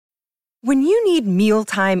When you need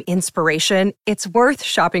mealtime inspiration, it's worth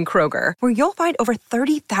shopping Kroger, where you'll find over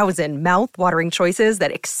 30,000 mouth-watering choices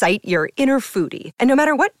that excite your inner foodie. And no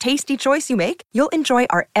matter what tasty choice you make, you'll enjoy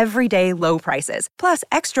our everyday low prices, plus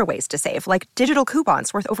extra ways to save, like digital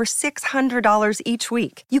coupons worth over $600 each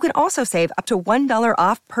week. You can also save up to $1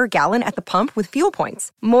 off per gallon at the pump with fuel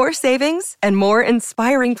points. More savings and more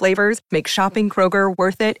inspiring flavors make shopping Kroger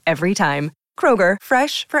worth it every time. Kroger,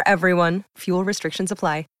 fresh for everyone. Fuel restrictions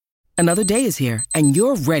apply. Another day is here, and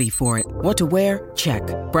you're ready for it. What to wear? Check.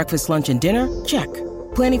 Breakfast, lunch, and dinner? Check.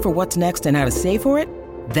 Planning for what's next and how to save for it?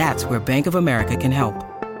 That's where Bank of America can help.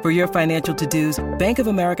 For your financial to-dos, Bank of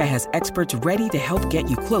America has experts ready to help get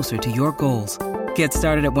you closer to your goals. Get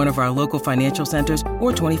started at one of our local financial centers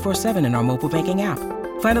or 24/7 in our mobile banking app.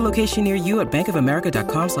 Find a location near you at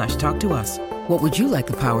bankofamerica.com/talktous. What would you like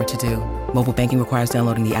the power to do? Mobile banking requires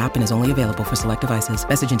downloading the app and is only available for select devices.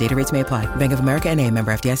 Message and data rates may apply. Bank of America N.A.,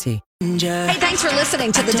 member FDIC. Hey, thanks for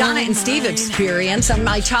listening to the Donna and Steve Experience on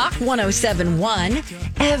My Talk 107.1.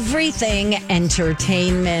 Everything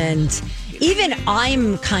Entertainment. Even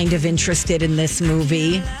I'm kind of interested in this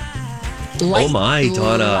movie. Oh my,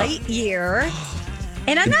 Donna. Lightyear.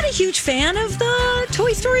 And I'm not a huge fan of the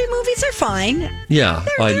Toy Story movies. They're fine. Yeah,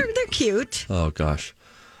 they're cute. Oh gosh,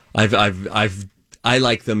 I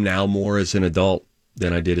like them now more as an adult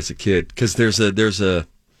than I did as a kid, because there's a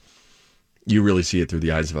you really see it through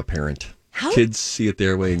the eyes of a parent. Kids see it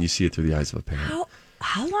their way, and you see it through the eyes of a parent.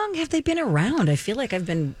 How long have they been around? I feel like I've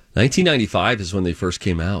been... 1995 is when they first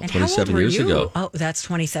came out. And 27 years ago. Oh, that's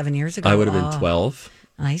 27 years ago. I would have been 12.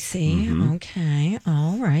 I see. Mm-hmm. Okay.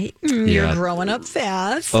 All right. You're growing up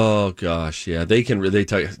fast. Oh gosh, yeah. They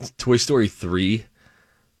tell you, Toy Story 3.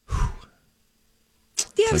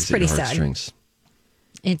 Yeah, it's pretty sad. Strings.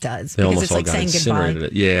 It does. They because almost it's all like got saying incinerated.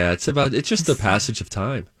 goodbye. Yeah, it's just the passage of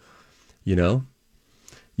time. You know,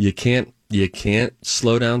 you can't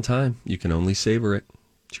slow down time. You can only savor it.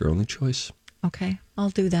 It's your only choice. Okay,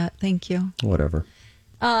 I'll do that. Thank you. Whatever.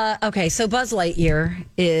 Okay, so Buzz Lightyear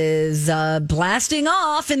is blasting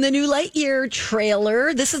off in the new Lightyear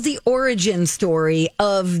trailer. This is the origin story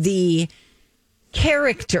of the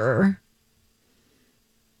character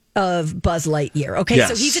of Buzz Lightyear. Okay, yes.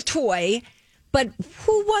 So he's a toy, but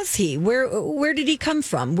who was he? Where did he come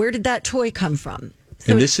from? Where did that toy come from?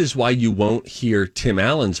 So and this is why you won't hear Tim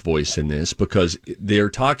Allen's voice in this, because they're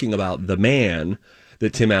talking about the man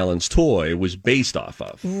that Tim Allen's toy was based off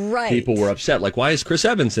of. Right. People were upset. Like, why is Chris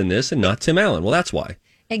Evans in this and not Tim Allen? Well, that's why.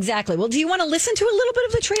 Exactly. Well, do you want to listen to a little bit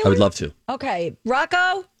of the trailer? I would love to. Okay.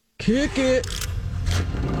 Rocco? Kick it.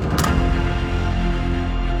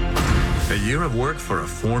 A year of work for a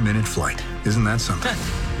 4-minute flight. Isn't that something?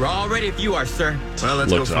 We're all ready if you are, sir. Well,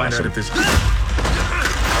 let's Looks go find awesome. out if this...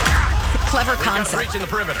 Clever concept. Breach in the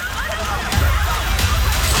perimeter.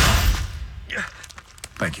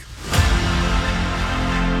 Thank you.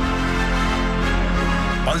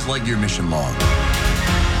 Buzz Lightyear mission log.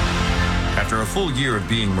 After a full year of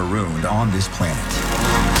being marooned on this planet,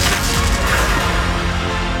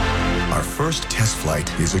 our first test flight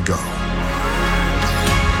is a go.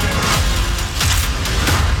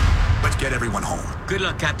 Let's get everyone home. Good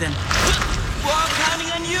luck, Captain. We're all counting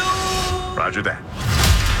on you. Roger that.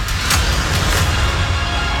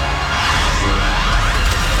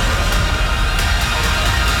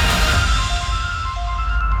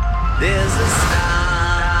 There's a star.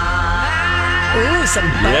 Ooh, some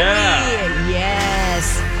Bowie. Yeah.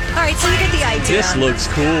 Yes. All right, so you get the idea. This looks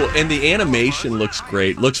cool, and the animation looks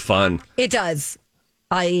great. Looks fun. It does.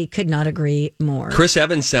 I could not agree more. Chris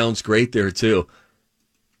Evans sounds great there, too.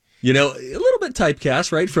 You know, a little bit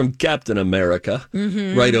typecast, right? From Captain America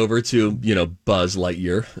right over to, Buzz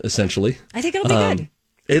Lightyear, essentially. I think it'll be good.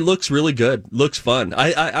 It looks really good. Looks fun.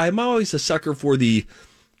 I'm always a sucker for the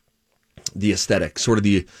aesthetic, sort of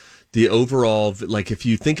the overall, like if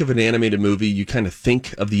you think of an animated movie, you kind of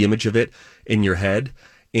think of the image of it in your head.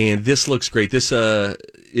 And this looks great. This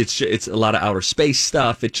it's a lot of outer space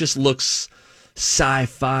stuff. It just looks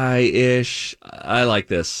sci-fi-ish. I like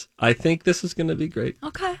this. I think this is going to be great.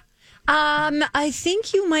 Okay. I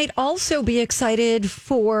think you might also be excited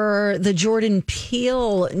for the Jordan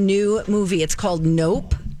Peele new movie. It's called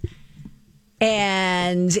Nope.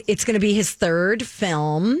 And it's going to be his third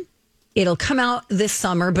film. It'll come out this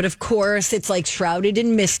summer, but of course, it's like shrouded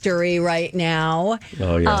in mystery right now.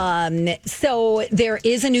 Oh, yeah. So there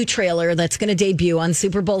is a new trailer that's going to debut on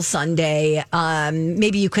Super Bowl Sunday.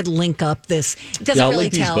 Maybe you could link up this. It doesn't really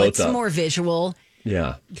tell. It's more visual.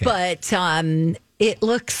 Yeah. Okay. But it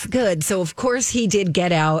looks good. So, of course, he did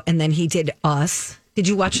Get Out, and then he did Us. Did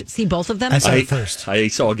you see both of them? I saw it first. I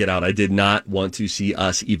saw Get Out. I did not want to see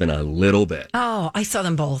Us even a little bit. Oh, I saw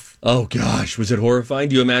them both. Oh, gosh. Was it horrifying?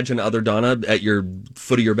 Do you imagine other Donna at your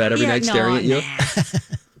foot of your bed every night staring at you?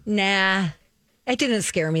 Nah. It didn't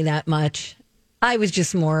scare me that much. I was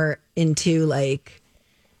just more into, like,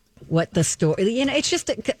 what the story... You know, it's just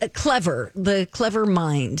the clever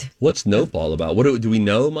mind. What's Nope all about? What do we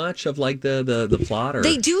know much of, like, the plot? Or?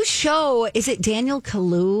 They do show... Is it Daniel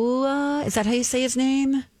Kaluuya? Is that how you say his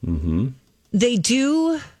name? Mm-hmm. They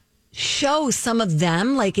do show some of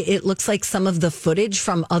them. Like, it looks like some of the footage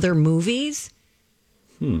from other movies.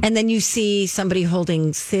 And then you see somebody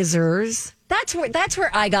holding scissors. That's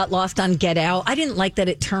where I got lost on Get Out. I didn't like that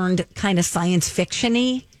it turned kind of science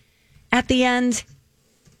fiction-y at the end.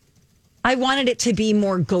 I wanted it to be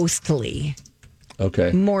more ghostly.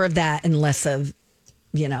 Okay. More of that and less of,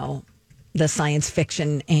 you know, the science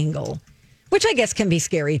fiction angle, which I guess can be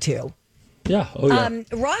scary too. Yeah. Oh, yeah.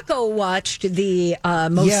 Rocco watched the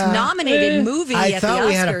most nominated movie at the Oscars. I thought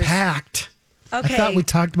we had a pact. Okay. I thought we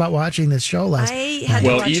talked about watching this show last.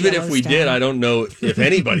 Well, even if we did, I don't know if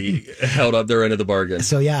anybody held up their end of the bargain.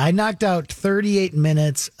 So, yeah, I knocked out 38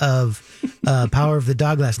 minutes of Power of the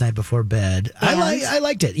Dog last night before bed. I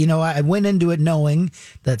liked it. You know, I went into it knowing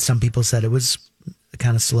that some people said it was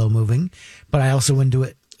kind of slow moving, but I also went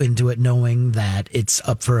into it knowing that it's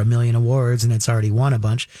up for 1 million awards and it's already won a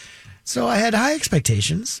bunch. So I had high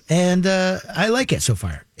expectations, and I like it so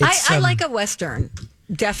far. I like a Western,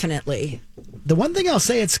 definitely. The one thing I'll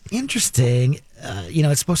say, it's interesting, you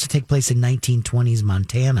know, it's supposed to take place in 1920s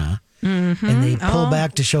Montana, and they pull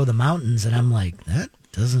back to show the mountains, and I'm like,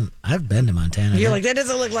 I've been to Montana. You're like, that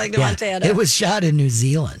doesn't look like Montana. It was shot in New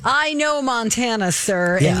Zealand. I know Montana,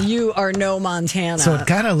 sir, and you are no Montana. So it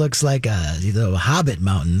kind of looks like the Hobbit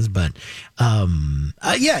Mountains, but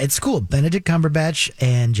yeah, it's cool. Benedict Cumberbatch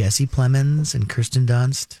and Jesse Plemons and Kirsten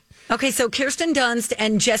Dunst. Okay, so Kirsten Dunst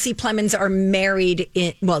and Jesse Plemons are married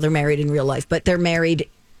they're married in real life, but they're a married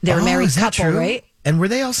couple, true? right? And were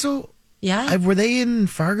they also... Yeah. Were they in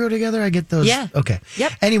Fargo together? I get those. Yeah. Okay.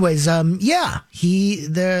 Yep. Anyways, yeah,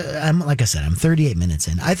 I'm like I said, I'm 38 minutes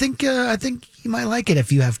in. I think you might like it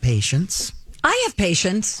if you have patience. I have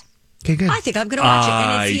patience. Okay, good. I think I'm going to watch it.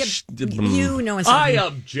 And I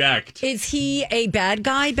object. Is he a bad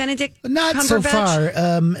guy, Benedict Not Cumberbatch? so far.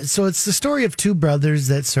 So it's the story of two brothers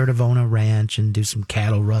that sort of own a ranch and do some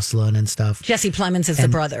cattle rustling and stuff. Jesse Plemons is the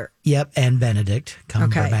brother. Yep, and Benedict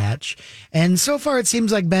Cumberbatch. Okay. And so far it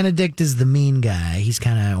seems like Benedict is the mean guy. He's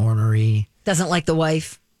kind of ornery. Doesn't like the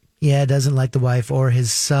wife. Yeah, doesn't like the wife or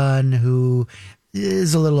his son, who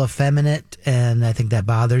is a little effeminate, and I think that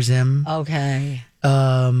bothers him. Okay.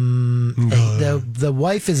 The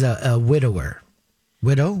wife is a widower.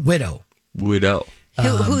 Widow.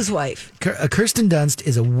 Whose wife? Kirsten Dunst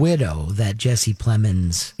is a widow that Jesse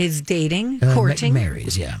Plemons is dating, courting,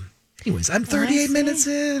 marries. Yeah. Anyways, I'm 38 minutes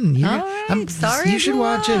in. All right. Sorry, you should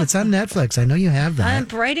watch it. It's on Netflix. I know you have that. I'm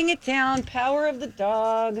writing it down. Power of the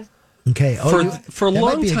Dog. Okay. For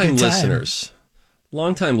longtime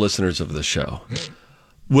listeners of the show,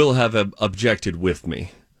 will have objected with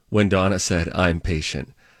me when Donna said, I'm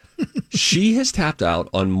patient. She has tapped out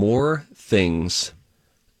on more things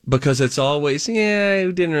because it's always,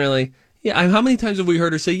 it didn't really. Yeah, how many times have we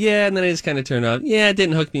heard her say, yeah, and then I just kind of turned off. Yeah, it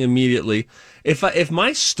didn't hook me immediately. If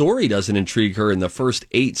my story doesn't intrigue her in the first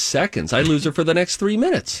 8 seconds, I lose her for the next 3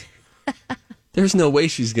 minutes. There's no way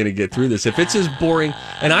she's going to get through this. If it's as boring,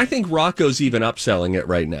 and I think Rocco's even upselling it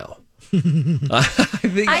right now. I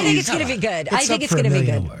think it's going to be good. I think it's going to be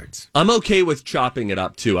good. Words. I'm okay with chopping it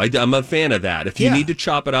up, too. I'm a fan of that. If you need to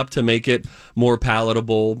chop it up to make it more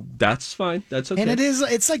palatable, that's fine. That's okay. And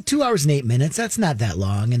it's like 2 hours and 8 minutes. That's not that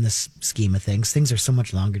long in the scheme of things. Things are so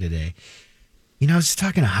much longer today. You know, I was just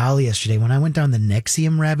talking to Holly yesterday. When I went down the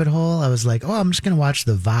NXIVM rabbit hole, I was like, I'm just going to watch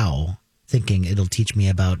The Vow, thinking it'll teach me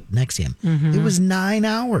about NXIVM. Mm-hmm. It was 9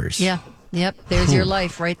 hours. Yeah. Yep, there's your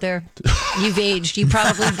life right there. You've aged. You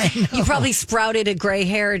probably sprouted a gray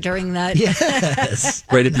hair during that. Yes.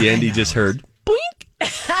 Right at the end, you just heard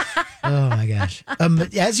boink. Oh my gosh!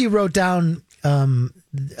 As you wrote down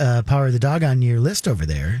Power of the Dog on your list over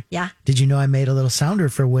there. Yeah. Did you know I made a little sounder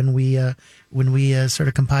for when we sort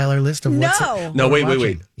of compile our list of what's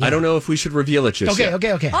wait. Yeah. I don't know if we should reveal it just yet.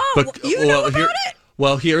 Okay. Oh, you know about it?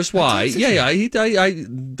 Well, here's why.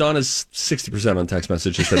 Donna's 60% on text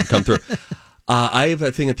messages that have come through. I have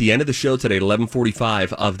a thing at the end of the show today,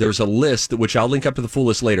 11:45, of there's a list, which I'll link up to the full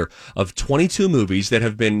list later, of 22 movies that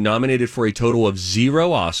have been nominated for a total of 0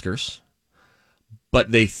 Oscars,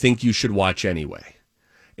 but they think you should watch anyway.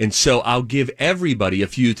 And so I'll give everybody a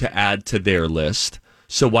few to add to their list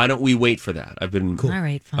So why don't we wait for that? I've been All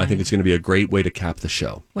right, fine. I think it's going to be a great way to cap the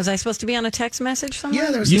show. Was I supposed to be on a text message somewhere?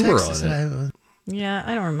 Yeah, there was You were text. on it. Yeah,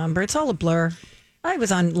 I don't remember. It's all a blur. I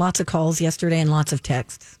was on lots of calls yesterday and lots of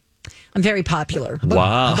texts. I'm very popular.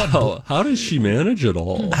 Wow. How does she manage it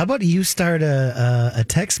all? How about you start a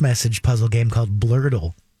text message puzzle game called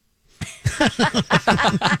Blurtle?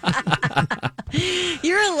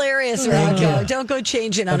 You're hilarious, Rocco. Don't go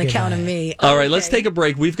changing on account of me. All right, let's take a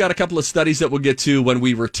break. We've got a couple of studies that we'll get to when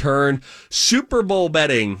we return. Super Bowl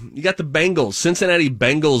betting. You got the Bengals. Cincinnati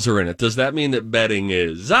Bengals are in it. Does that mean that betting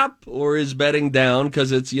is up or is betting down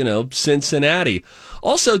because it's, Cincinnati?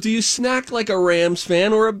 Also, do you snack like a Rams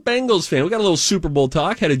fan or a Bengals fan? We got a little Super Bowl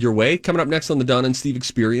talk headed your way. Coming up next on the Donna and Steve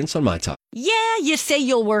Experience on My Talk. Yeah, you say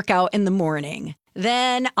you'll work out in the morning.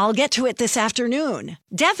 Then I'll get to it this afternoon.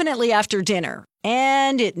 Definitely after dinner.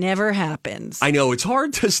 And it never happens. I know, it's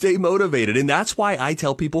hard to stay motivated, and that's why I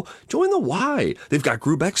tell people, join the Y. They've got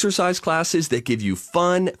group exercise classes that give you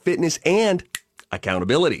fun, fitness, and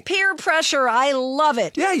accountability. Peer pressure, I love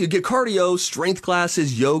it. Yeah, you get cardio, strength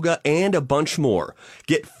classes, yoga, and a bunch more.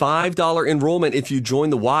 Get $5 enrollment if you join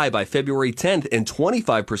the Y by February 10th and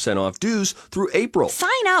 25% off dues through April. Sign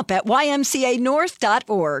up at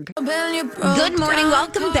ymcanorth.org. Good morning,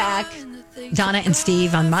 welcome back. Donna and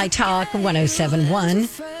Steve on My Talk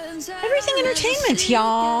 107.1. Everything entertainment,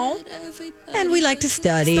 y'all. And we like to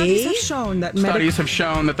study. Studies have shown that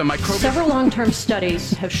the microbial... Several long-term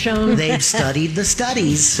studies have shown... They've studied the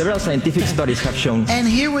studies. Several scientific studies have shown... And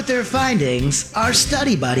here with their findings are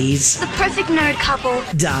study buddies. The perfect nerd couple.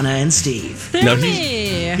 Donna and Steve. No,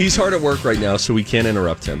 he's hard at work right now, so we can't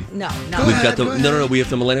interrupt him. No. We've got we have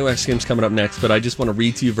the Millennium X Games coming up next, but I just want to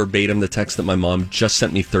read to you verbatim the text that my mom just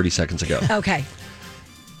sent me 30 seconds ago. Okay.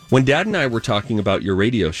 When Dad and I were talking about your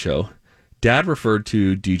radio show, Dad referred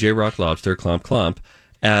to DJ Rock Lobster, Clomp Clomp,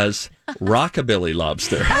 as Rockabilly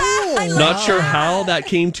Lobster. Not sure how that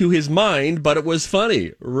came to his mind, but it was funny.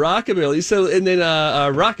 Rockabilly. So, and then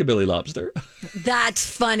Rockabilly Lobster. That's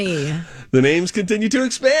funny. The names continue to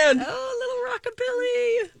expand. Oh, little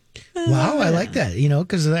Rockabilly. Wow, I like that.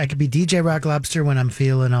 Because I could be DJ Rock Lobster when I'm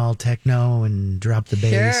feeling all techno and drop the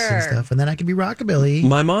bass and stuff. And then I could be Rockabilly.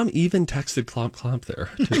 My mom even texted Clomp Clomp there.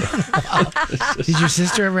 Did your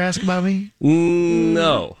sister ever ask about me?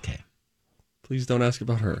 No. Okay. Please don't ask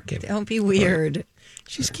about her. Okay. Don't be weird.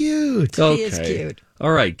 She's cute. Okay. She is cute.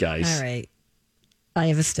 All right, guys. All right. I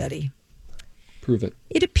have a study. Prove it.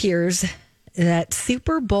 It appears that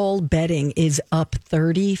Super Bowl betting is up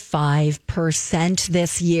 35%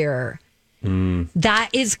 this year. That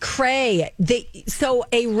is cray. So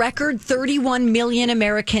a record 31 million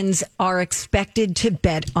Americans are expected to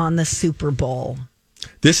bet on the Super Bowl.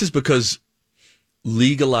 This is because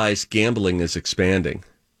legalized gambling is expanding.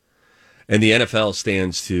 And the NFL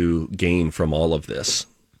stands to gain from all of this.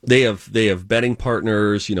 They have betting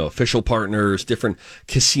partners, official partners, different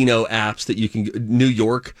casino apps that you can. New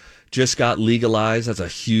York just got legalized. That's a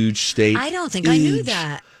huge state. I don't think I knew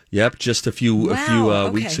that. Yep, just a few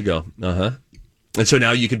weeks ago. And so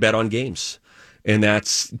now you can bet on games. And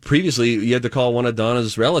that's previously you had to call one of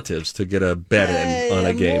Donna's relatives to get a bet in on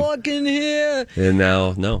a game. Walking here. And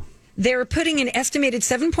now no. They're putting an estimated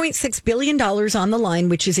 $7.6 billion on the line,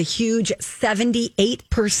 which is a huge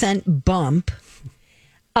 78% bump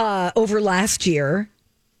over last year.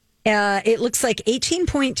 It looks like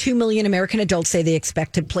 18.2 million American adults say they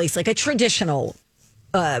expect to place like a traditional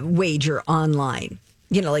wager online,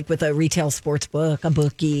 like with a retail sports book, a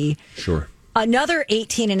bookie. Sure. Another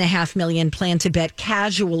 18.5 million plan to bet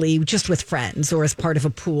casually just with friends or as part of a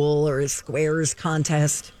pool or a squares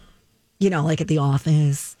contest, like at the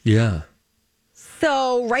office. Yeah.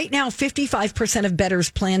 So right now, 55% of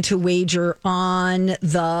bettors plan to wager on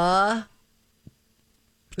the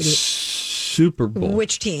Super Bowl.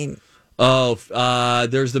 Which team? Oh,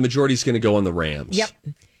 there's the majority's going to go on the Rams. Yep.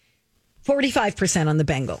 45% on the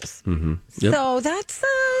Bengals. Mm-hmm. Yep. So that's...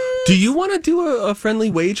 Do you want to do a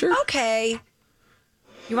friendly wager? Okay.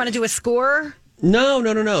 You want to do a score?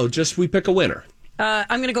 No. Just we pick a winner.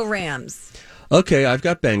 I'm going to go Rams. Okay, I've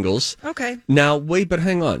got Bengals. Okay. Now, wait, but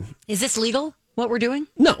hang on. Is this legal, what we're doing?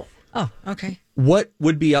 No. Oh, okay. What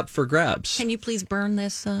would be up for grabs? Can you please burn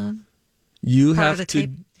this You part have of the to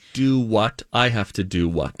tape? do what? I have to do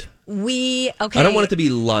what? Okay. I don't want it to be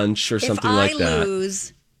lunch or something like that. If I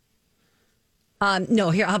lose... no,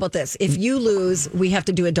 here, how about this? If you lose, we have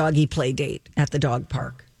to do a doggy play date at the dog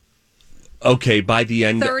park. Okay, by the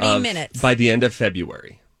end 30 minutes. By the end of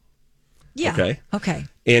February. Yeah. Okay.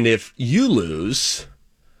 And if you lose,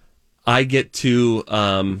 I get to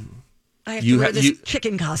I have to wear this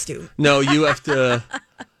chicken costume. No, you have to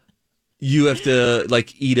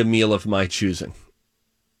like eat a meal of my choosing.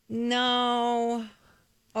 No.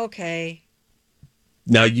 Okay.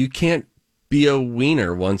 Now, you can't be a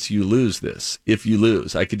wiener once you lose this. If you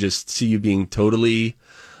lose, I could just see you being totally,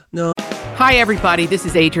 no. Hi, everybody. This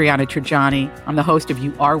is Adriana Trajani. I'm the host of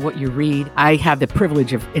You Are What You Read. I have the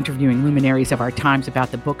privilege of interviewing luminaries of our times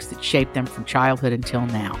about the books that shaped them from childhood until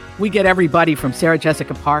now. We get everybody from Sarah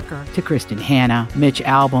Jessica Parker to Kristen Hanna, Mitch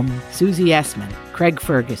Albom, Susie Essman, Craig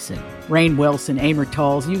Ferguson, Rainn Wilson, Amor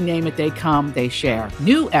Tolls, you name it, they come, they share.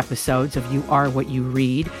 New episodes of You Are What You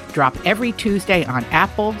Read drop every Tuesday on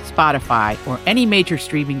Apple, Spotify, or any major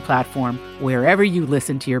streaming platform wherever you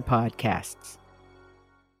listen to your podcasts.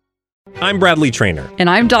 I'm Bradley Trainer. And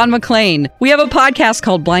I'm Don McClain. We have a podcast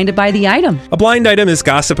called Blinded by the Item. A blind item is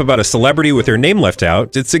gossip about a celebrity with their name left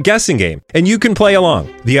out. It's a guessing game, and you can play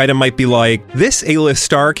along. The item might be like, this A-list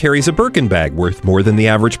star carries a Birkin bag worth more than the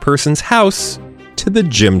average person's house to the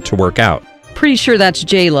gym to work out. Pretty sure that's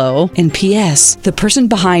J-Lo. And P.S. the person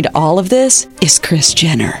behind all of this is Kris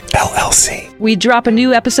Jenner, LLC. We drop a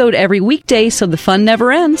new episode every weekday so the fun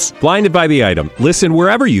never ends. Blinded by the Item. Listen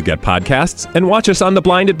wherever you get podcasts and watch us on the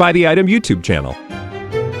Blinded by the Item YouTube channel.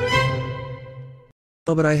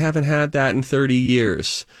 Oh, but I haven't had that in 30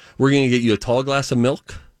 years. We're going to get you a tall glass of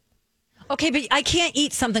milk? Okay, but I can't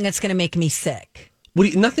eat something that's going to make me sick.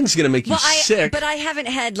 Nothing's going to make you sick. But I haven't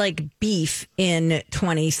had like beef in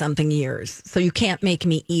 20-something years. So you can't make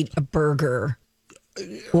me eat a burger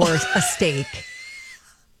or a steak.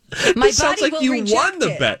 My body sounds like you won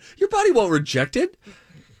the bet. Your body won't reject it.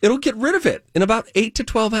 It'll get rid of it in about 8 to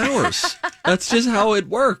 12 hours. That's just how it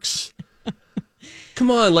works. Come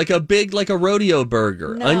on, like a rodeo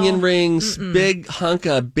burger. No. Onion rings, big hunk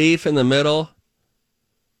of beef in the middle.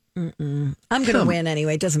 I'm going to win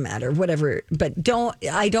anyway. It doesn't matter. Whatever. But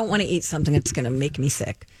I don't want to eat something that's going to make me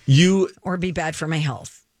sick. Or be bad for my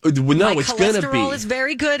health. No, my it's going to be. cholesterol is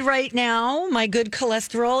very good right now. My good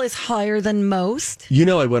cholesterol is higher than most. You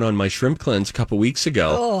know, I went on my shrimp cleanse a couple weeks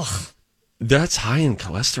ago. Ugh. That's high in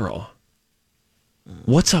cholesterol.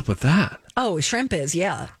 What's up with that? Oh, shrimp is,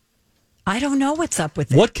 yeah. I don't know what's up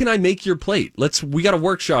with it. What can I make your plate? We got to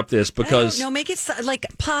workshop this because... No, make it like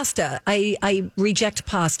pasta. I reject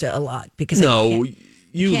pasta a lot because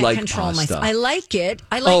you can't like control pasta. Myself. I like it.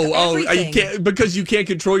 I like everything. You can't, because you can't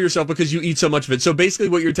control yourself because you eat so much of it. So basically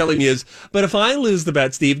what you're telling me is, but if I lose the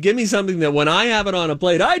bet, Steve, give me something that when I have it on a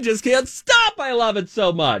plate, I just can't stop. I love it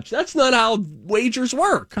so much. That's not how wagers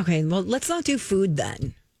work. Okay, well, let's not do food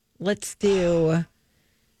then. Let's do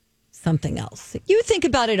something else. You think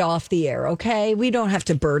about it off the air, okay? We don't have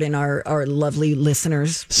to burden our lovely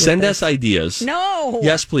listeners. Send us ideas. No.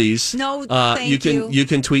 Yes, please. No, thank you. You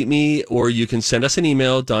can tweet me or you can send us an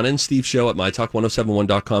email, Donna and Steve Show at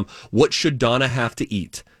mytalk1071.com. What should Donna have to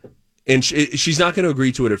eat? And she's not going to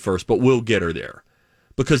agree to it at first, but we'll get her there.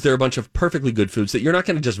 Because there are a bunch of perfectly good foods that you're not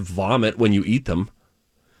going to just vomit when you eat them.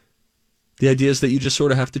 The idea is that you just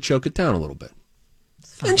sort of have to choke it down a little bit.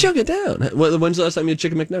 And choke it down. When's the last time you had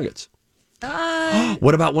chicken McNuggets?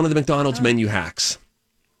 What about one of the McDonald's menu hacks?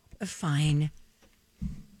 Fine.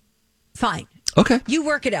 Okay. You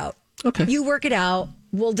work it out. Okay. You work it out.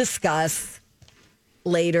 We'll discuss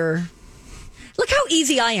later. Look how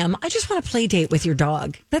easy I am. I just want to play date with your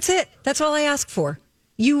dog. That's it. That's all I ask for.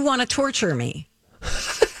 You want to torture me.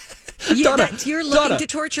 You're looking to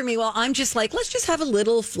torture me while I'm just like, let's just have a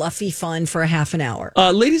little fluffy fun for a half an hour.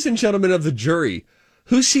 Ladies and gentlemen of the jury,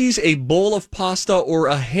 who sees a bowl of pasta or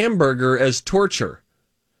a hamburger as torture?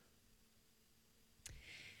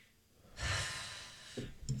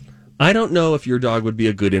 I don't know if your dog would be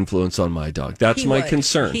a good influence on my dog. That's my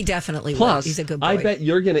concern. He definitely Plus, would. He's a good boy. I bet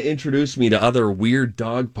you're going to introduce me to other weird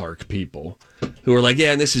dog park people who are like,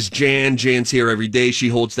 yeah, and this is Jan. Jan's here every day. She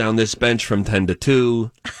holds down this bench from 10 to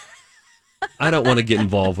 2. I don't want to get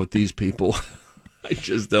involved with these people. I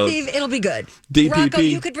just don't. Steve, it'll be good. DPP. Rocco,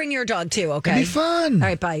 you could bring your dog too, okay? It'll be fun. All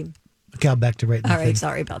right, bye. Okay, I'll back to right now. All right,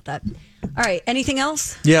 sorry about that. All right, anything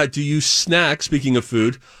else? Yeah, do you snack, speaking of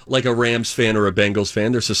food, like a Rams fan or a Bengals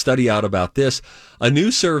fan? There's a study out about this. A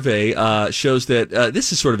new survey shows that,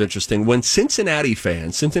 this is sort of interesting, when Cincinnati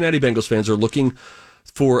Bengals fans are looking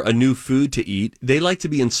for a new food to eat, they like to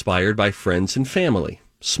be inspired by friends and family.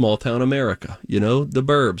 Small town America, the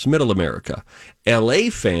burbs, middle America.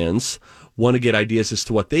 LA fans want to get ideas as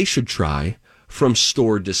to what they should try from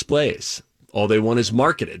store displays. All they want is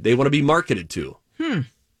marketed. They want to be marketed to.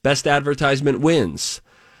 Best advertisement wins.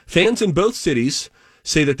 Fans in both cities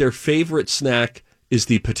say that their favorite snack is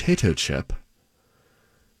the potato chip.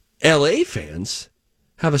 LA fans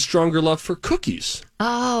have a stronger love for cookies.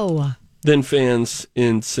 Than fans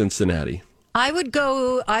in Cincinnati. I would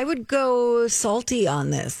go salty on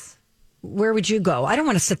this. where would you go? I don't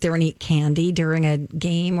want to sit there and eat candy during a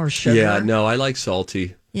game or sugar. Yeah, no, I like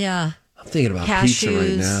salty. Yeah. I'm thinking about Cashews. pizza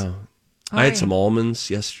right now. I had some almonds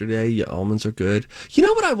yesterday. Yeah, almonds are good. You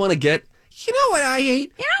know what I want to get? You know what I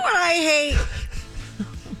hate? You know what I hate?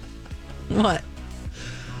 What?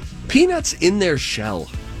 Peanuts in their shell.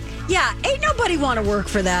 Yeah, ain't nobody want to work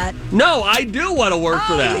for that. No, I do want to work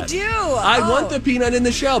for that. You do? I want the peanut in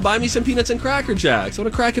the shell. Buy me some peanuts and Cracker Jacks. I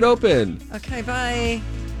want to crack it open. Okay, bye.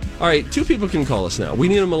 All right, 2 people can call us now. We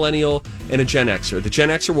need a millennial and a Gen Xer. The Gen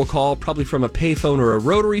Xer will call probably from a payphone or a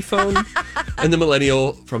rotary phone, and the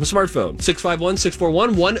millennial from a smartphone.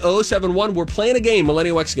 651-641-1071. We're playing a game,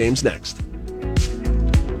 Millennial X Games, next.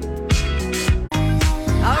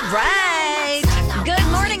 All right. Good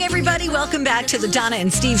morning, everybody. Welcome back to the Donna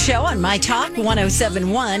and Steve Show on My Talk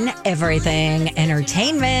 1071, Everything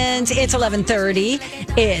Entertainment. It's 11:30.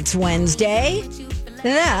 It's Wednesday.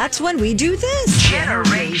 That's when we do this.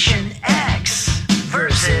 Generation X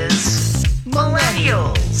versus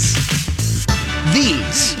Millennials.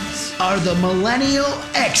 These are the Millennial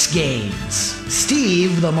X Games.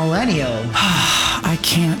 Steve, the Millennial. I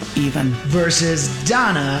can't even. Versus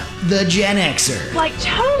Donna, the Gen Xer. Like,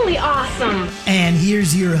 totally awesome. And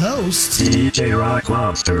here's your host, DJ Rock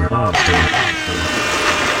Monster.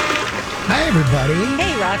 Hi, everybody.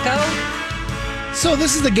 Hey, Rocco. So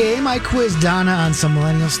this is the game. I quiz Donna on some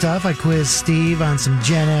millennial stuff. I quiz Steve on some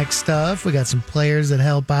Gen X stuff. We got some players that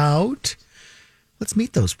help out. Let's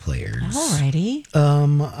meet those players. Alrighty.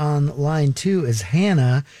 On line 2 is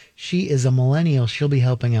Hannah. She is a millennial. She'll be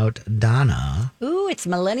helping out Donna. Ooh, it's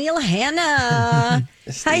Millennial Hannah.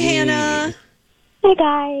 Hi, Hannah. Hey,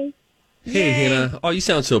 guys. Hey, Hannah. Oh, you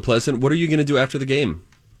sound so pleasant. What are you going to do after the game?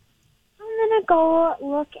 I'm going to go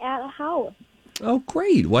look at a house. Oh,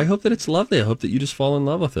 great. Well, I hope that it's lovely. I hope that you just fall in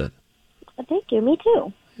love with it. Thank you. Me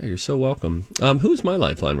too. Yeah, you're so welcome. Who's my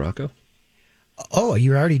lifeline, Rocco? Oh,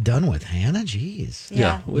 you're already done with Hannah? Jeez.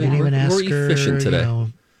 Yeah. We didn't even ask we're efficient her, today.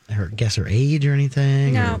 Guess her age or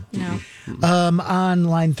anything? No. On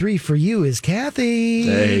line 3 for you is Kathy.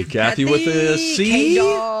 Hey, Kathy with a C.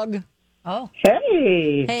 K-Dog. Oh.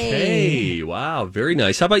 Hey. Hey, wow. Very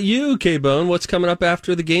nice. How about you, K-Bone? What's coming up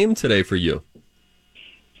after the game today for you?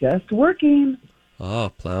 Just working.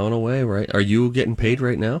 Oh, plowing away, right? Are you getting paid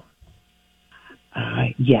right now?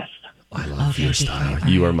 Yes. I love your style.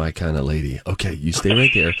 You are my kind of lady. Okay, you stay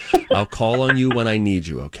right there. I'll call on you when I need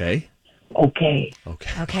you, okay? Okay.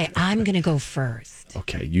 Okay, I'm going to go first.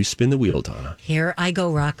 Okay, you spin the wheel, Donna. Here I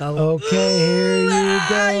go, Rocco. Okay, here you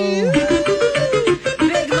go.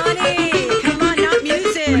 Big money. Come on, not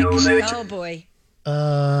music. Oh, boy.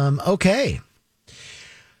 Okay.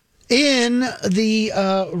 In the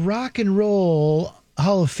Rock and Roll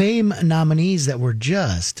Hall of Fame nominees that were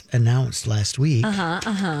just announced last week,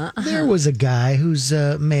 there was a guy who's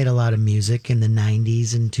made a lot of music in the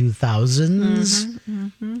 90s and 2000s.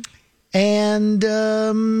 And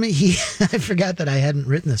I forgot that I hadn't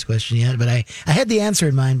written this question yet, but I had the answer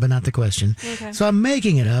in mind, but not the question. Okay. So I'm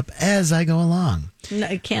making it up as I go along. No,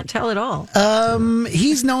 I can't tell at all.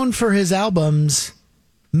 He's known for his albums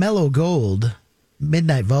Mellow Gold,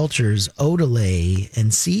 Midnight Vultures, Odelay,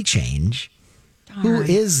 and Sea Change. Who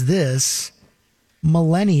is this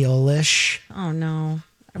millennial-ish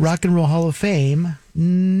Rock and Roll Hall of Fame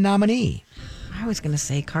nominee? I was going to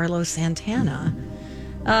say Carlos Santana.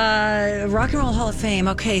 Rock and Roll Hall of Fame.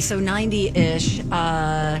 Okay, so 90-ish.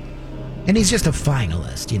 And he's just a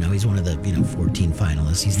finalist. He's one of the 14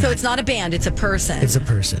 finalists. It's not a band. It's a person. It's a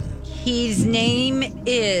person. His name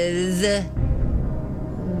is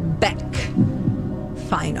Beck.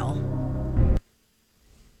 Final.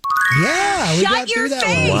 Yeah, we Shut got your through that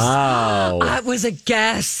face. one. Wow. That was a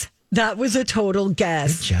guess. That was a total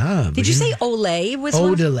guess. Good job. Did you say Olay was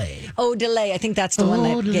one? Odelay. Odelay. I think that's the one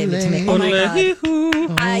that gave it to me. Oh my God.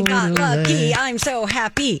 I got lucky. I'm so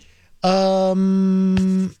happy.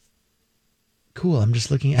 Cool. I'm just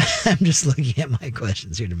looking at my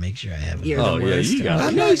questions here to make sure I have it. You're the worst. Yeah, you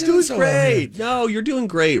got it. No, He's doing so great. No, you're doing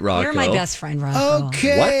great, Rocco. You're my best friend, Rocco.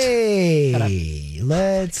 Okay.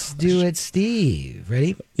 Let's do it, Steve.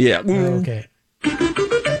 Ready? Yeah. Okay.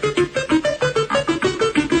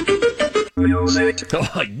 Music.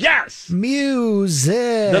 Oh, yes.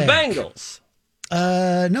 Music. The Bangles.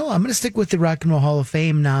 No, I'm going to stick with the Rock and Roll Hall of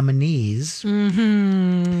Fame nominees.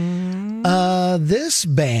 This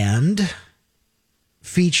band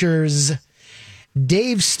features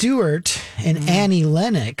Dave Stewart and Annie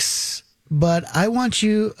Lennox, but I want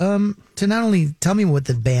you to not only tell me what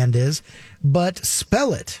the band is, but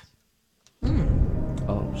spell it.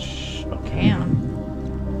 Oh, okay. Damn.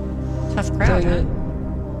 Tough crowd, huh?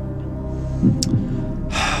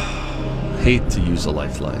 Hate to use a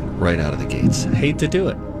lifeline right out of the gates. Hate to do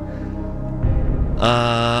it.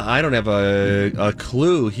 I don't have a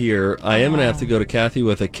clue here. I am going to have to go to Kathy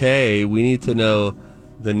with a K. We need to know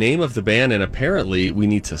the name of the band, and apparently we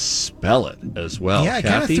need to spell it as well. Yeah, I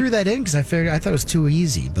kind of threw that in because I thought it was too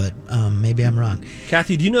easy, but maybe I'm wrong.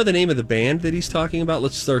 Kathy, do you know the name of the band that he's talking about?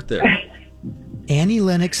 Let's start there. Annie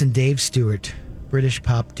Lennox and Dave Stewart, British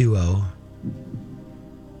pop duo.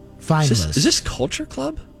 Finalists. Is this Culture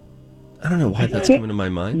Club? I don't know why that's coming to my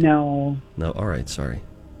mind. No. No, all right, sorry.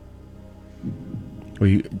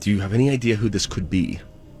 Do you have any idea who this could be?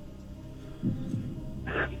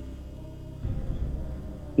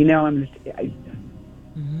 You know,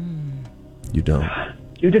 You don't.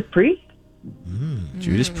 Judas Priest?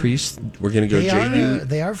 Judas Priest. We're going to go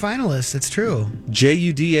They are finalists. It's true.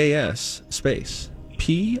 JUDAS space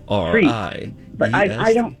PRI. But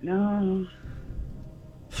I don't know.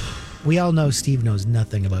 We all know Steve knows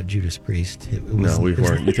nothing about Judas Priest. No, we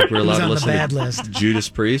weren't. You think we're allowed to listen on the bad to list. Judas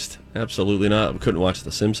Priest? Absolutely not. We couldn't watch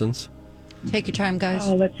The Simpsons. Take your time, guys.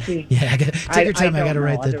 Oh, let's see. Yeah, take your time. I got to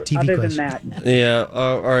write the TV other question. Than that. Yeah.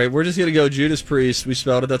 All right. We're just going to go Judas Priest. We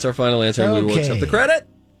spelled it. That's our final answer. And we will accept the credit.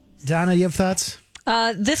 Donna, you have thoughts?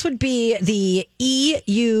 This would be the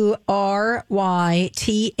EURYTHMICS.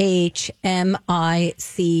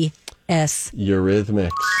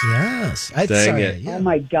 Eurythmics. Yes. Dang it. Yeah. Oh,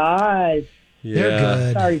 my God. Yeah. They're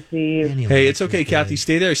good. Sorry, Steve. Hey, it's okay, Kathy.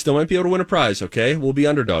 Stay there. You still might be able to win a prize, okay? We'll be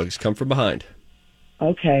underdogs. Come from behind.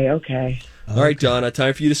 Okay. All right, Donna.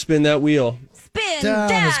 Time for you to spin that wheel. Spin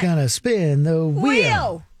Donna's going to spin the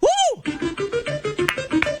wheel. Woo!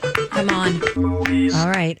 Come on. All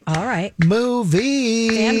right.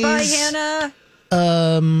 Movies. Stand by,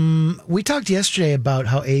 Hannah. We talked yesterday about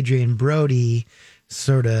how Adrian Brody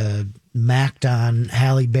sort of macked on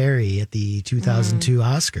Halle Berry at the 2002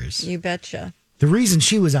 Oscars. You betcha. The reason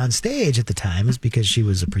she was on stage at the time is because she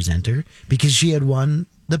was a presenter, because she had won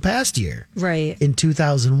the past year. Right. In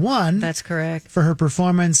 2001. That's correct. For her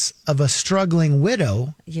performance of a struggling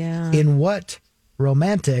widow. Yeah. In what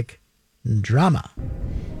romantic drama?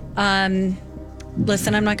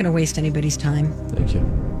 Listen, I'm not going to waste anybody's time. Thank you.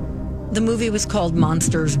 The movie was called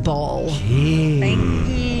Monsters Ball. Thank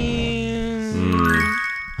you.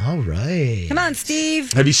 All right. Come on,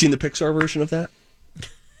 Steve. Have you seen the Pixar version of that?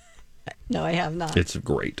 No, I have not. It's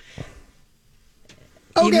great.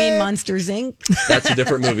 You mean Monsters, Inc.? That's a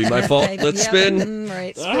different movie. My fault. Let's spin.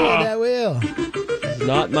 Right. Spin that wheel.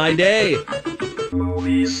 Not my day.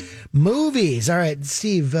 Movies. All right,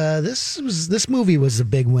 Steve. This movie was a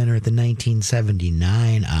big winner at the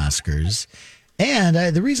 1979 Oscars, and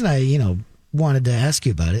the reason I wanted to ask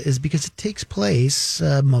you about it is because it takes place,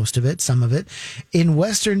 most of it, some of it, in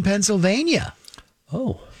Western Pennsylvania.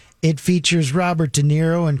 Oh. It features Robert De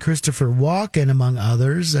Niro and Christopher Walken, among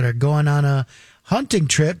others, that are going on a hunting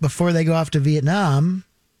trip before they go off to Vietnam.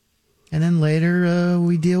 And then later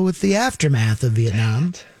we deal with the aftermath of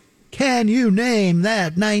Vietnam. Can you name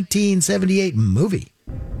that 1978 movie?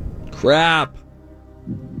 Crap.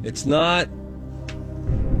 It's not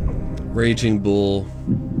Raging Bull.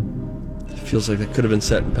 It feels like that could have been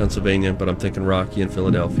set in Pennsylvania, but I'm thinking Rocky in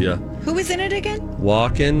Philadelphia. Who was in it again?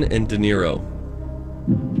 Walken and De Niro.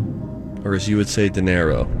 Or as you would say, De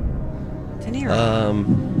Niro. De Niro.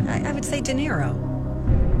 I would say De Niro.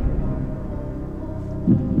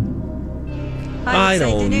 I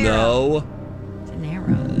don't know. De Niro.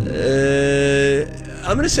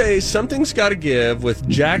 I'm going to say Something's Gotta Give with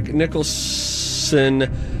Jack Nicholson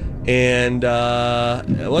and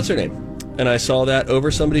what's her name? And I saw that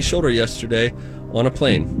over somebody's shoulder yesterday on a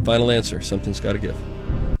plane. Final answer, Something's Gotta Give.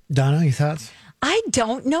 Donna, your thoughts? I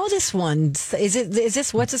don't know this one. Is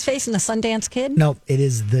this what's his face in the Sundance Kid? No, it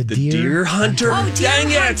is the Deer Hunter. Oh, Deer Dang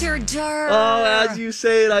Hunter. it. Oh, as you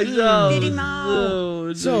say it, I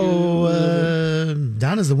know. So,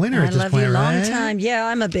 Donna's the winner at this point, right? I love you long time. Yeah,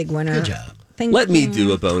 I'm a big winner. Good job. Let me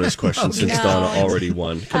do a bonus question since Donna already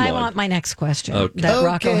won. Come on. I want my next question Okay. that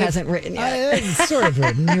Rocco hasn't written yet. It's sort of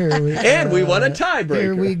written. And we won a tiebreaker.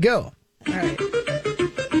 Here we go. All right.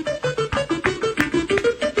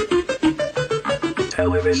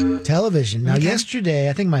 Television. Now, yesterday,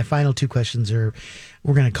 I think my final two questions we're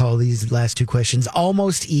going to call these last two questions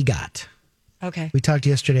Almost EGOT. Okay. We talked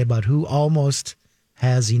yesterday about who almost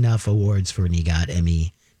has enough awards for an EGOT,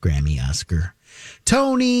 Emmy, Grammy, Oscar.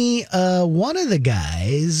 Tony, one of the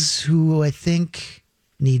guys who I think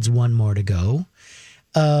needs one more to go,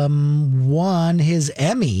 won his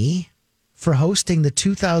Emmy for hosting the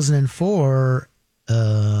 2004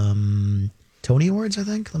 Tony Awards, I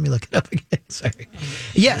think. Let me look it up again. Sorry.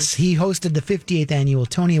 Yes, he hosted the 58th annual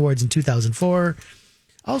Tony Awards in 2004.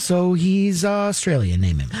 Also, he's Australian.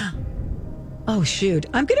 Name him. Oh, shoot.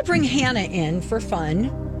 I'm going to bring Hannah in for fun.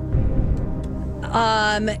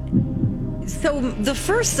 So the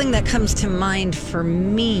first thing that comes to mind for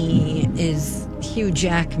me is Hugh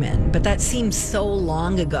Jackman, but that seems so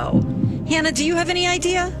long ago. Hannah, do you have any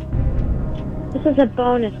idea? This is a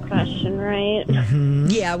bonus question, right? Mm-hmm.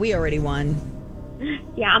 Yeah, we already won.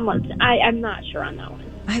 Yeah, I'm not sure on that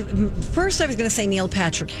one. First, I was going to say Neil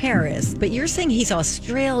Patrick Harris, but you're saying he's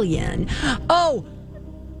Australian. Oh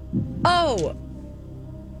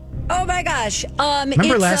my gosh.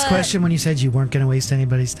 Remember last question when you said you weren't going to waste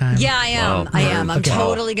anybody's time? Yeah, I am. Wow. I am. I'm Okay.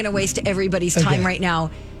 totally going to waste everybody's time right now.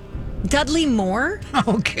 Dudley Moore?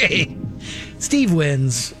 Okay. Steve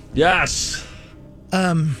wins. Yes.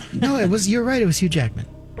 No, you're right. It was Hugh Jackman.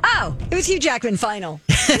 Oh, it was Hugh Jackman final.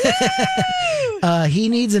 He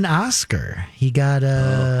needs an Oscar. He got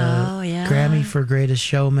a Grammy for Greatest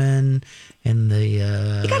Showman, and He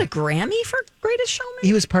got a Grammy for Greatest Showman?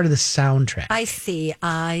 he was part of the soundtrack, I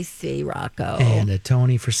see, Rocco. and a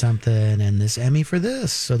Tony for something, and this Emmy for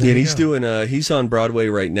this. So there Yeah, you he's go. doing. He's on Broadway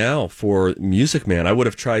right now for Music Man. I would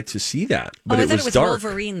have tried to see that, but I it thought was it was dark.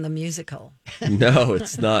 Wolverine the musical. No,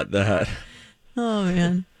 it's not that. Oh,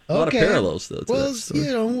 man. A lot of parallels, though. To Well, that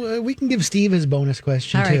story. we can give Steve his bonus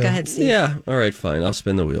question, All right, too. go ahead, Steve. Yeah. All right. Fine. I'll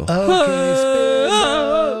spin the wheel. Okay, spin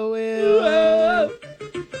the wheel.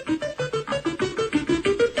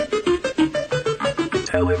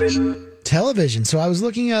 Television. So I was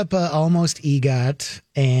looking up Almost EGOT,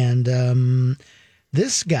 and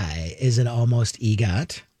this guy is an Almost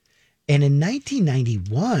EGOT. And in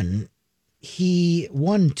 1991, he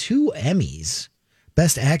won 2 Emmys,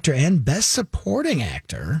 Best Actor and Best Supporting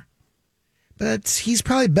Actor. But he's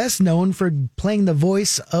probably best known for playing the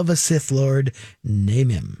voice of a Sith Lord. Name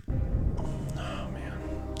him.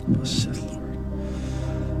 A Sith Lord.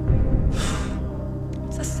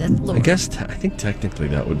 It's a Sith Lord. I think technically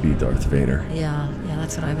that would be Darth Vader. Yeah,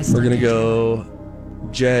 that's what I was We're gonna thinking. go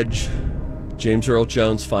Jedge, James Earl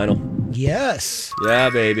Jones final. Yes. Yeah,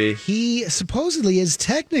 baby. He supposedly is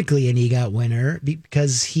technically an EGOT winner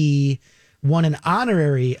because he won an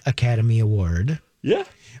honorary Academy Award. Yeah.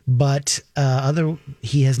 But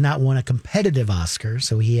he has not won a competitive Oscar,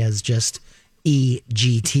 so he has just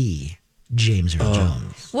EGT, James Earl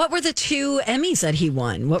Jones. What were the 2 Emmys that he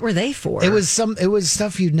won? What were they for? It was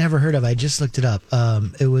stuff you'd never heard of. I just looked it up.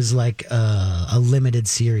 It was like a limited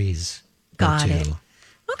series. Got or 2. it.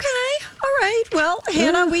 Okay. All right. Well,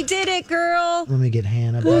 Hannah, we did it, girl. Let me get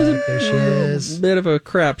Hannah back. There she is. Bit of a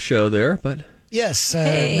crap show there, but Yes.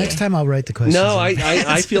 Hey. Next time I'll write the questions. no, in I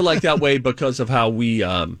advance. feel like that way because of how we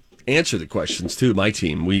answer the questions too. My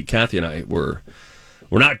team, Kathy and I were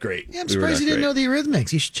not great. Yeah, I'm We were surprised not you didn't great. know the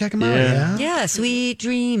Eurythmics. You should check them out. Yeah. Yeah. Yeah, Sweet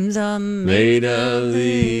Dreams Made of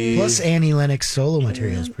these. Plus Annie Lennox solo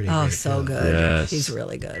material is pretty Oh, great. so too. good. Yes. She's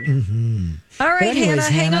really good. Mm-hmm. All right, But anyways, Hannah,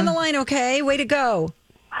 hang Hannah. on the line, okay? Way to go.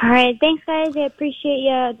 All right, thanks, guys. I appreciate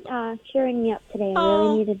you cheering me up today. I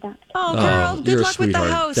really needed that. Oh, girl. Good You're a luck with the sweetheart.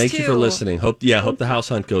 house, Thank too. you for listening. Hope the house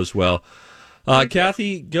hunt goes well.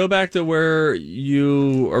 Kathy, go back to where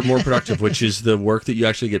you are more productive, which is the work that you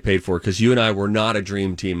actually get paid for, because you and I were not a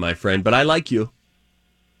dream team, my friend, but I like you.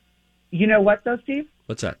 You know what, though, Steve?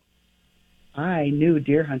 What's that? I knew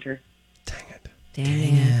Deer Hunter.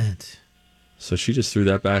 Dang it. So she just threw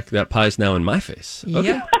that back. That pie's now in my face. Okay.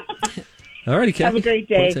 Yep. All righty, Kathy. Have a great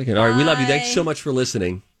day. Point taken. All right, we love you. Thanks so much for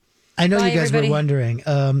listening. I know Bye, you guys everybody. were wondering.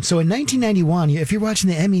 So in 1991, if you're watching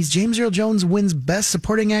the Emmys, James Earl Jones wins Best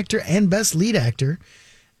Supporting Actor and Best Lead Actor.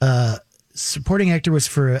 Supporting actor was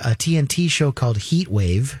for a TNT show called Heat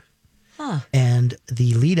Wave. Huh. And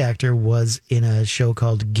the lead actor was in a show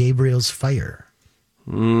called Gabriel's Fire.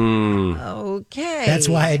 Okay. That's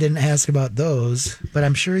why I didn't ask about those, but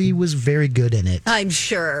I'm sure he was very good in it. I'm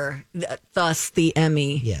sure. Thus the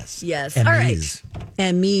Emmy. Yes. Yes. Emmys. All right.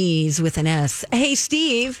 Emmys with an S. Hey,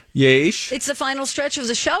 Steve. Yeesh. It's the final stretch of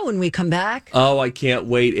the show when we come back. Oh, I can't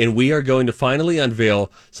wait. And we are going to finally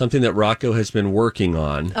unveil something that Rocco has been working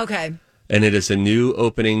on. Okay. And it is a new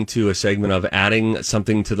opening to a segment of adding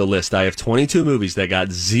something to the list. I have 22 movies that got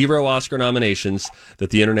 0 Oscar nominations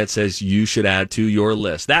that the internet says you should add to your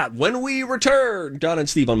list. That when we return. Donna and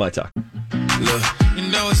Steve on My Talk.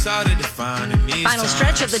 Final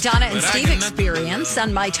stretch of the Donna and Steve experience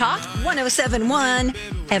on My Talk 107.1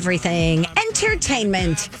 Everything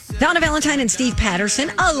Entertainment. Donna Valentine and Steve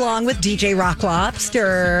Patterson along with DJ Rock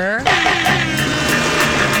Lobster.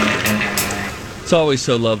 It's always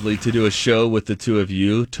so lovely to do a show with the two of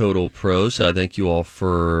you, total pros. Thank you all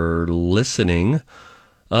for listening.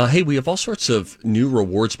 Hey, we have all sorts of new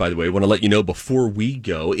rewards, by the way. I want to let you know before we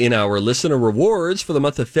go. In our listener rewards for the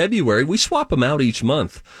month of February, we swap them out each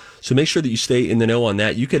month. So make sure that you stay in the know on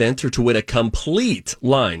that. You could enter to win a complete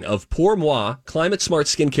line of Pour Moi Climate Smart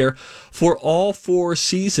Skincare for all 4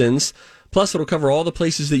 seasons. Plus, it'll cover all the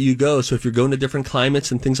places that you go. So if you're going to different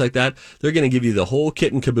climates and things like that, they're going to give you the whole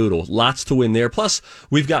kit and caboodle. Lots to win there. Plus,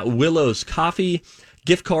 we've got Willow's Coffee,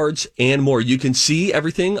 gift cards, and more. You can see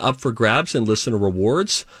everything up for grabs and listener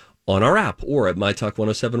rewards on our app or at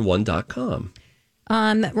mytalk1071.com.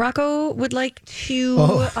 Rocco would like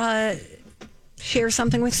to share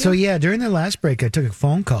something with you. So, yeah, during the last break, I took a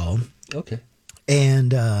phone call. Okay.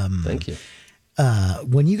 And thank you.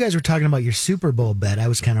 When you guys were talking about your Super Bowl bet, I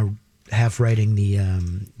was kind of half writing the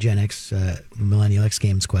Gen X, Millennial X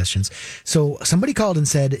Games questions. So somebody called and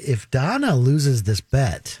said, if Donna loses this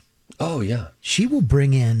bet, she will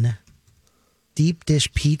bring in deep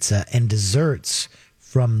dish pizza and desserts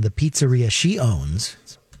from the pizzeria she owns.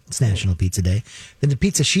 It's National Pizza Day. Then the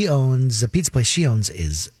pizza place she owns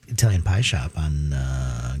is Italian Pie Shop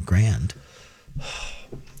on Grand.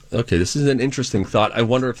 Okay, this is an interesting thought. I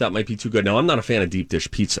wonder if that might be too good. Now, I'm not a fan of deep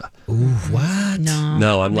dish pizza. Ooh, what?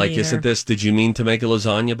 No, I'm like, either. isn't this, did you mean to make a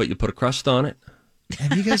lasagna, but you put a crust on it?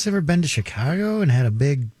 Have you guys ever been to Chicago and had a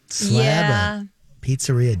big slab of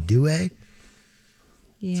Pizzeria Due?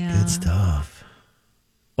 Yeah. It's good stuff.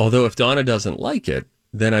 Although if Donna doesn't like it,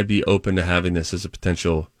 then I'd be open to having this as a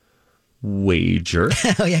potential wager.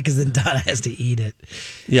 Oh, yeah, because then Donna has to eat it.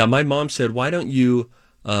 Yeah, my mom said, why don't you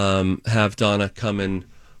have Donna come and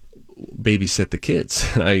babysit the kids?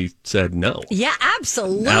 And I said no. Yeah,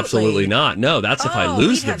 absolutely. Absolutely not. No, that's if I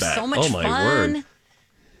lose the bet. So much my fun. word.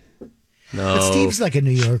 No. But Steve's like a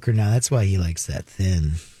New Yorker now. That's why he likes that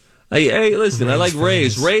thin. Hey, listen, I like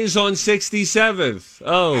Ray's. Ray's on 67th.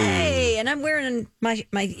 Oh. Hey, and I'm wearing my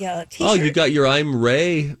t-shirt. Oh, you got your I'm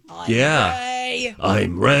Ray. Ray.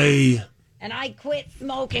 I'm Ray. And I quit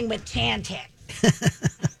smoking with Chantix.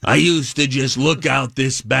 I used to just look out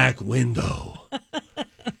this back window,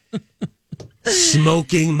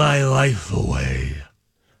 smoking my life away.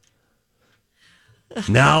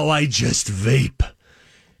 Now I just vape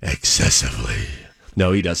excessively.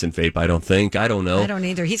 No, he doesn't vape, I don't think. I don't know. I don't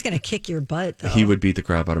either. He's going to kick your butt, though. He would beat the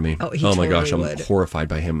crap out of me. Oh, my gosh, totally I'm would. horrified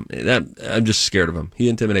by him. I'm just scared of him. He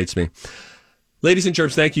intimidates me. Ladies and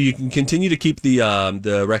germs, thank you. You can continue to keep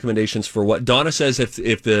the recommendations for what Donna says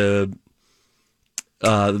if the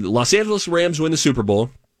Los Angeles Rams win the Super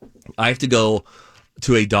Bowl, I have to go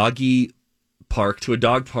to a dog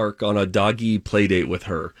park on a doggy play date with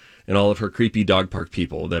her and all of her creepy dog park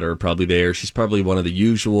people that are probably there. She's probably one of the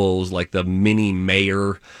usuals, like the mini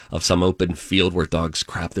mayor of some open field where dogs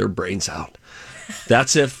crap their brains out.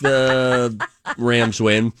 That's if the Rams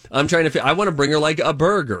win. I'm trying to I want to bring her like a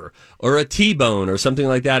burger or a T-bone or something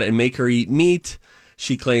like that and make her eat meat.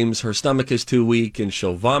 She claims her stomach is too weak and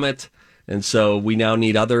she'll vomit. And so we now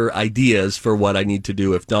need other ideas for what I need to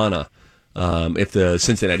do if Donna, if the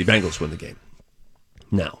Cincinnati Bengals win the game.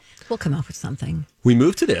 Now, we'll come up with something. We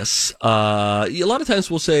move to this. A lot of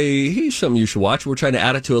times we'll say, here's something you should watch. We're trying to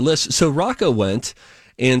add it to a list. So Rocco went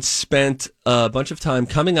and spent a bunch of time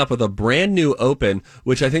coming up with a brand new open,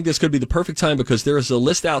 which I think this could be the perfect time because there is a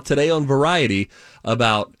list out today on Variety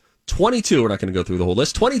about 22, we're not going to go through the whole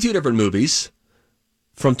list, 22 different movies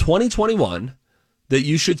from 2021 that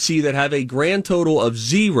you should see that have a grand total of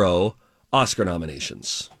 0 Oscar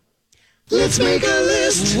nominations. Let's make a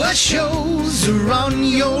list. What shows are on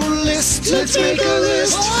your list? Let's make a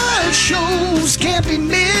list. What shows can't be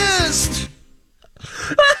missed?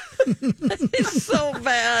 It's so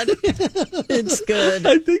bad. It's good.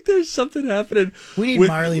 I think there's something happening. We need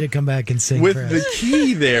Marley to come back and sing with for us. the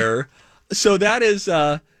key there. So that is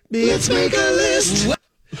let's make a list.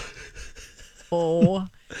 Oh.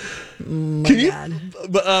 My Can you? God.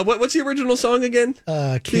 What's the original song again?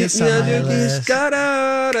 Kiss on my list.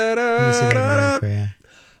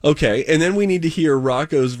 Okay, and then we need to hear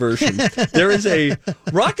Rocco's version. There is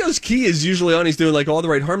Rocco's key is usually on. He's doing like all the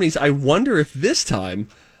right harmonies. I wonder if this time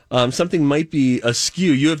something might be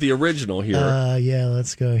askew. You have the original here. Yeah,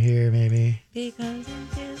 let's go here maybe. Because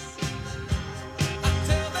of this.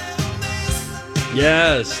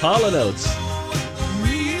 Yes, Hall & Oates.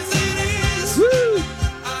 Woo!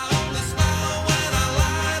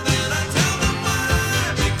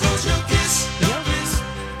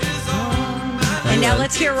 And now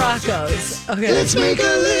let's hear Rocco's. Okay. Let's make a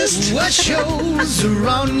list. What shows are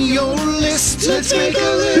on your list? Let's make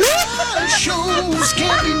a list. What shows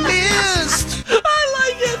can't be missed?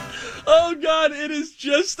 I like it. Oh, God, it is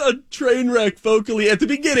just a train wreck vocally at the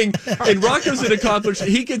beginning. And Rocco's an accomplished.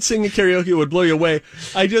 He could sing a karaoke. It would blow you away.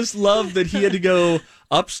 I just love that he had to go,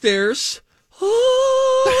 upstairs. Can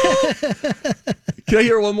I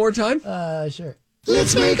hear it one more time? Sure.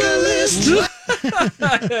 Let's make a list.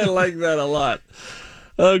 I like that a lot.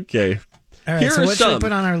 Okay. All right, Here so are what should we some.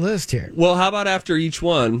 put on our list here? Well, how about after each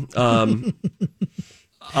one?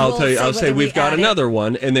 I'll say we've got another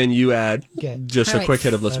one, and then you add just All a right. quick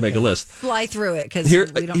hit of let's make a list. Fly through it because we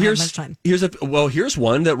don't have much time. Here's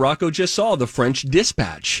one that Rocco just saw, The French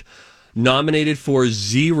Dispatch. Nominated for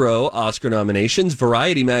 0 Oscar nominations,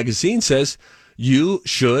 Variety magazine says you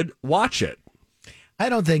should watch it. I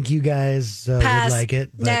don't think you guys would like it.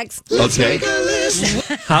 But Next. Okay.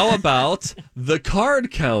 How about The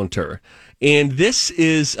Card Counter? And this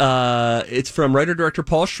is it's from writer-director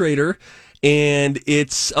Paul Schrader, and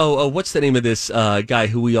it's what's the name of this guy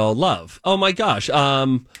who we all love? Oh my gosh,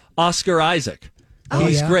 Oscar Isaac.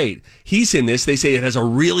 He's great. He's in this. They say it has a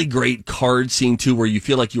really great card scene too, where you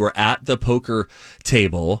feel like you are at the poker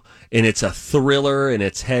table, and it's a thriller, and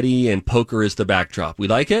it's heady, and poker is the backdrop. We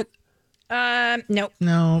like it? Nope.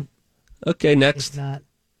 No. Okay, next. It's not.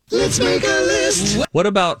 Let's make a list. What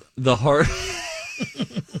about The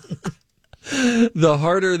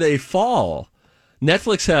Harder They Fall?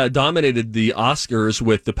 Netflix had dominated the Oscars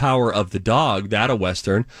with The Power of the Dog, that a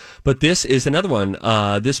Western. But this is another one.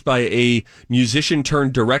 This by a musician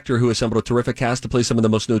turned director who assembled a terrific cast to play some of the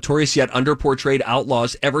most notorious yet underportrayed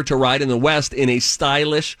outlaws ever to ride in the West in a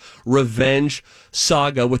stylish revenge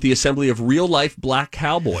saga with the assembly of real-life black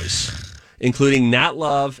cowboys, including Nat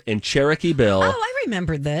Love and Cherokee Bill. Oh, I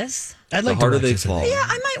remember this. I'd like The Harder to watch They this Fall. Yeah,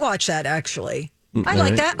 I might watch that actually. I all like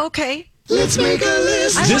right. that. Okay. Let's make a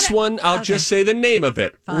list. This one, I'll just say the name of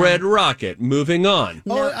it. Fine. Red Rocket. Moving on.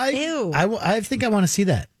 I think I want to see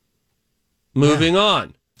that. Moving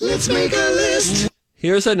on. Let's make a list.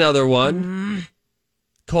 Here's another one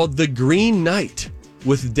called The Green Knight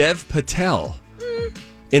with Dev Patel.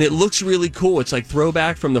 And it looks really cool. It's like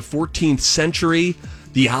throwback from the 14th century.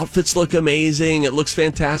 The outfits look amazing. It looks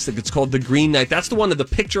fantastic. It's called The Green Knight. That's the one of the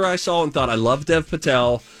picture I saw and thought, I love Dev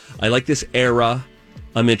Patel. I like this era.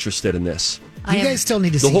 I'm interested in this. You guys still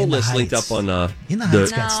need to see the whole In the list linked Heights. up on In the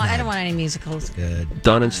Heights No, got snagged. I don't want any musicals. Good.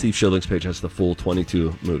 Don and Steve Schilling's page has the full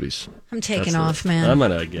 22 movies. I'm taking That's the off, list. man. I'm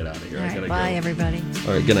going to get out of here. All I right, gotta bye, go. everybody.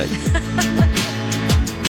 All right, good night.